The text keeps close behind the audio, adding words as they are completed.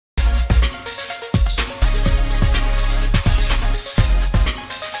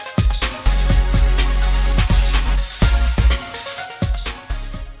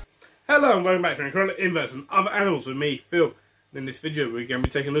and welcome back to Incredible Inverts and Other Animals with me, Phil. And in this video we're going to be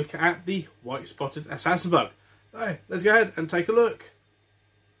taking a look at the white-spotted assassin bug. So let's go ahead and take a look.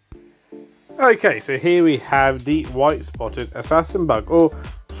 Okay, so here we have the white-spotted assassin bug, or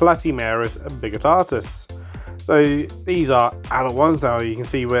Platymerus bigotatus. So these are adult ones. Now you can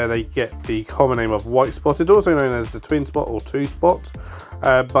see where they get the common name of white-spotted, also known as the twin spot or two spot.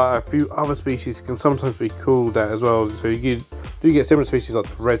 But a few other species can sometimes be called that as well. So you do get similar species like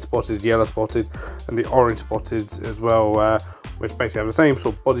the red spotted, yellow spotted, and the orange spotted as well, which basically have the same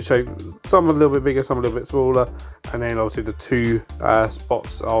sort of body shape. Some a little bit bigger, some a little bit smaller, and then obviously the two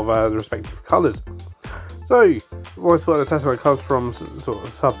spots of the respective colours. So white-spotted assassin bug comes from sort of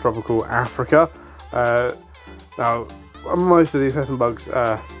subtropical Africa. Now, most of the assassin bugs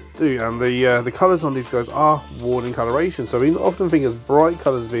do, and the colours on these guys are warning coloration. So we often think as bright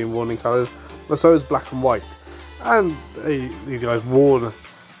colours as being warning colours, but so is black and white. And these guys warn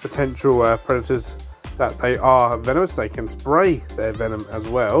potential predators that they are venomous. They can spray their venom as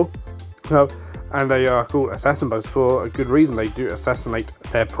well. And they are called assassin bugs for a good reason. They do assassinate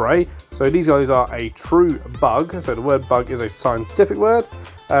their prey. So these guys are a true bug. So the word bug is a scientific word,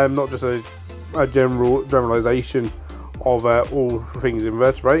 not just a generalization of all things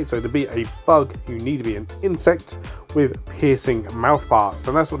invertebrate. So to be a bug, you need to be an insect with piercing mouth parts,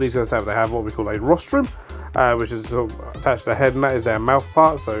 and that's what these guys have. They have what we call a rostrum, which is sort of attached to the head, and that is their mouth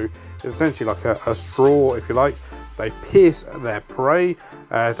part. So it's essentially like a straw, if you like. They pierce their prey.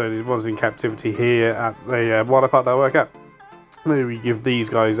 So these ones in captivity here at the water park that I work at, we give these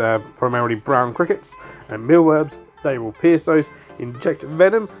guys primarily brown crickets and mealworms. They will pierce those, inject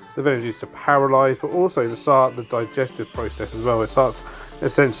venom. The venom is used to paralyse, but also to start the digestive process as well. It starts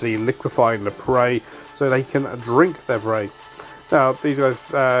essentially liquefying the prey so they can drink their prey. Now, these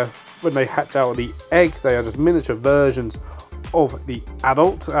guys, when they hatch out of the egg, they are just miniature versions of the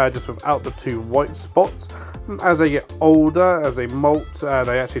adult, just without the two white spots. As they get older, as they molt,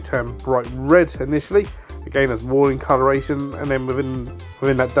 they actually turn bright red initially, again as warning coloration, and then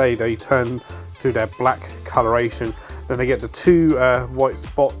within that day they turn to their black coloration. Then they get the two white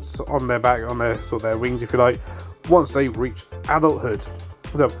spots on their back, on their sort of their wings, if you like, once they reach adulthood.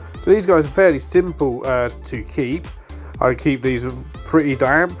 So these guys are fairly simple to keep. I keep these pretty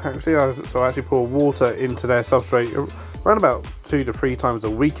damp actually, so I actually pour water into their substrate around about 2 to 3 times a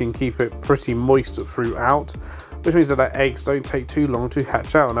week and keep it pretty moist throughout, which means that their eggs don't take too long to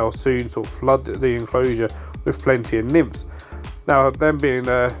hatch out, and they'll soon sort of flood the enclosure with plenty of nymphs. Now, them being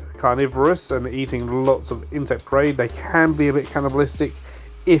carnivorous and eating lots of insect prey, they can be a bit cannibalistic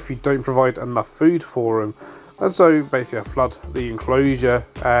if you don't provide enough food for them. And so basically I flood the enclosure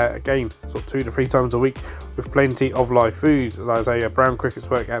again sort of 2 to 3 times a week with plenty of live food. Like I say, brown crickets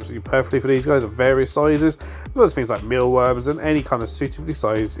work absolutely perfectly for these guys of various sizes, as well as things like mealworms and any kind of suitably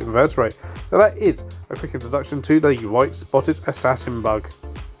sized invertebrate. Now that is a quick introduction to the white-spotted assassin bug.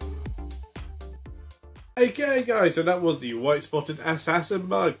 Okay guys, so that was the white-spotted assassin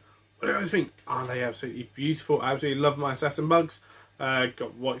bug. What do you guys think? Are they absolutely beautiful? I absolutely love my assassin bugs.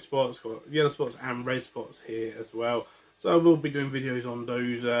 Got white spots, got yellow spots and red spots here as well. So I will be doing videos on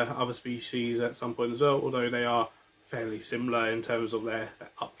those other species at some point as well, although they are fairly similar in terms of their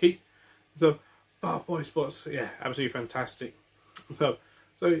upkeep. So, but white spots, yeah, absolutely fantastic. So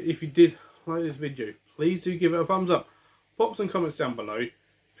if you did like this video, please do give it a thumbs up. Pop some comments down below.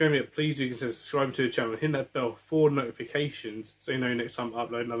 If you haven't yet, please do consider subscribing to the channel and hit that bell for notifications so you know next time I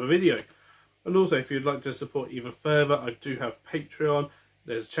upload another video. And also, if you'd like to support even further, I do have Patreon,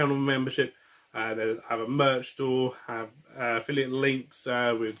 there's channel membership, I have a merch store, have affiliate links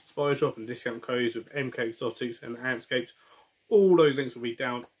with Spy Shop and discount codes with MK Exotics and Antscapes. All those links will be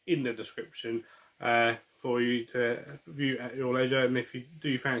down in the description for you to view at your leisure. And if you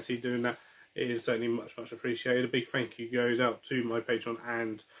do fancy doing that, it is certainly much appreciated. A big thank you goes out to my Patreon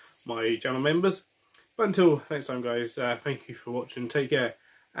and my channel members. But until next time guys, thank you for watching, take care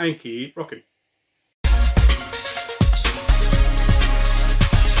and keep rocking.